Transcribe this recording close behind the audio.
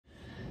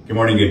Good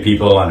morning, good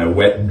people, on a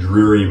wet,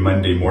 dreary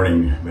Monday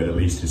morning, but at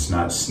least it's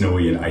not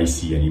snowy and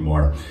icy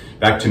anymore.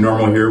 Back to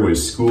normal here with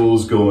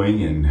schools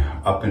going and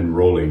up and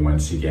rolling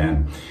once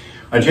again.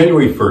 On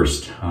January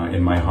 1st,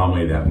 in my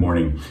homily that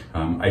morning,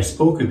 I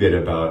spoke a bit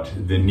about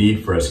the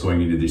need for us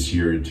going into this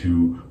year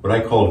to what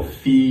I call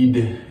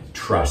feed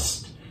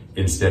trust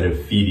instead of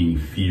feeding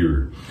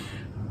fear.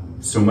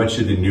 So much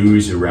of the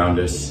news around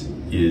us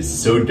is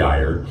so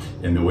dire,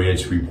 and the way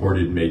it's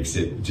reported makes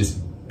it just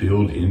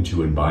build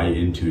into and buy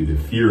into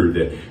the fear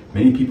that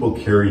many people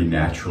carry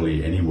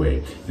naturally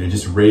anyway. And it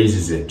just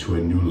raises it to a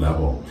new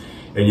level.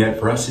 And yet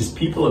for us as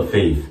people of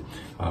faith,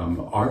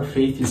 our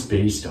faith is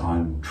based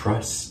on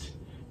trust.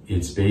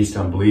 It's based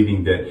on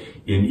believing that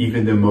in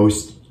even the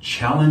most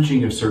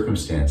challenging of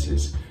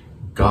circumstances,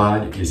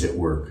 God is at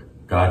work.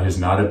 God has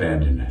not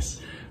abandoned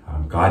us.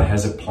 God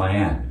has a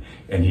plan,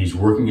 and He's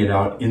working it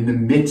out in the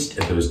midst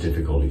of those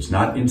difficulties,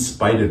 not in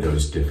spite of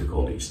those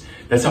difficulties.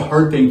 That's a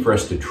hard thing for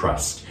us to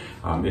trust.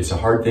 It's a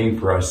hard thing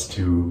for us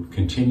to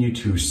continue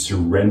to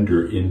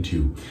surrender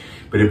into.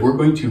 But if we're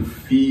going to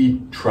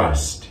feed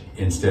trust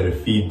instead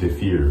of feed the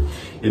fear,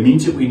 it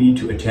means that we need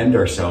to attend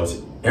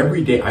ourselves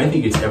every day. I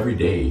think it's every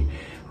day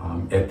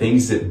at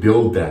things that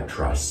build that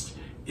trust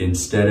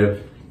instead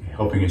of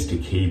helping us to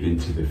cave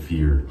into the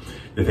fear.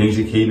 The things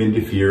that cave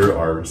into fear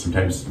are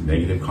sometimes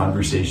negative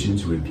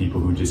conversations with people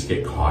who just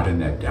get caught in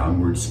that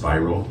downward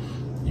spiral.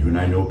 You and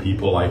I know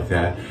people like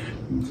that.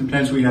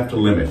 Sometimes we have to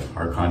limit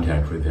our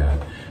contact with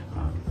that.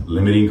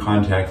 Limiting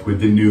contact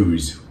with the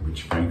news,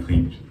 which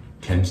frankly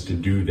tends to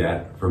do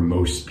that for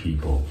most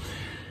people.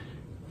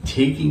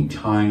 Taking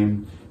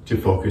time to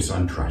focus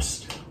on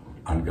trust,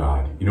 on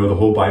God. You know, the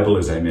whole Bible,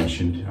 as I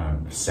mentioned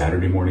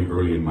Saturday morning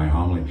early in my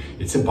homily,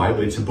 it's a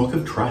Bible, it's a book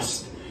of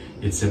trust.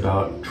 It's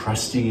about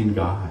trusting in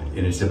God,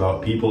 and it's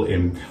about people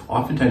in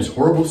oftentimes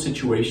horrible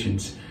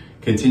situations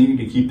continuing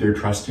to keep their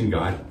trust in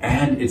God,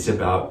 and it's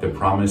about the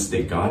promise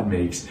that God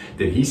makes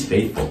that He's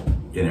faithful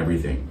in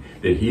everything,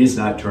 that He is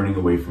not turning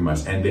away from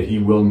us, and that He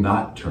will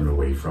not turn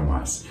away from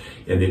us,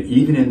 and that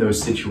even in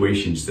those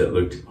situations that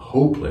looked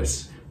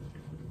hopeless,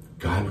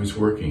 God was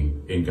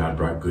working, and God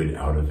brought good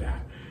out of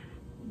that.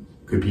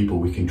 Good people,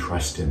 we can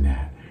trust in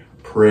that.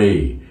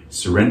 Pray,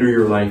 surrender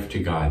your life to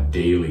God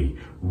daily.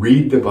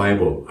 Read the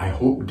Bible, I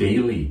hope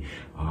daily,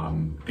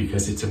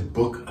 because it's a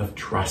book of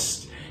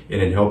trust,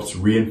 and it helps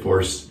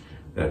reinforce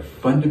that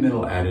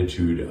fundamental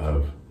attitude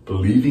of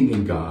believing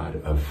in God,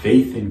 of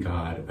faith in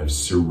God, of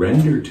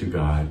surrender to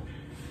God,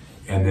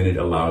 and then it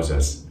allows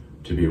us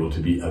to be able to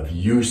be of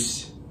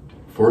use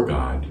for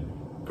God,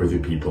 for the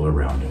people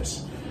around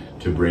us,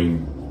 to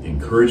bring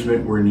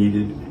encouragement where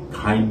needed,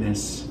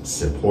 kindness,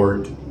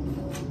 support,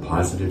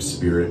 positive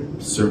spirit,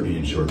 certainly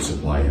in short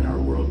supply in our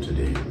world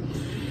today.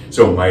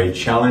 So my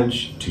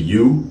challenge to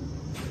you,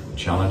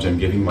 challenge I'm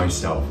giving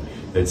myself,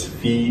 let's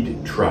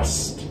feed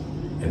trust.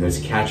 And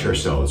let's catch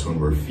ourselves when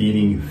we're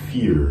feeding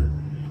fear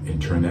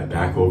and turn that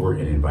back over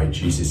and invite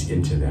Jesus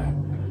into that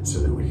so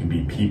that we can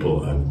be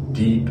people of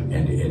deep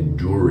and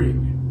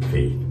enduring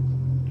faith.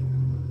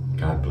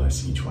 God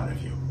bless each one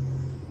of you.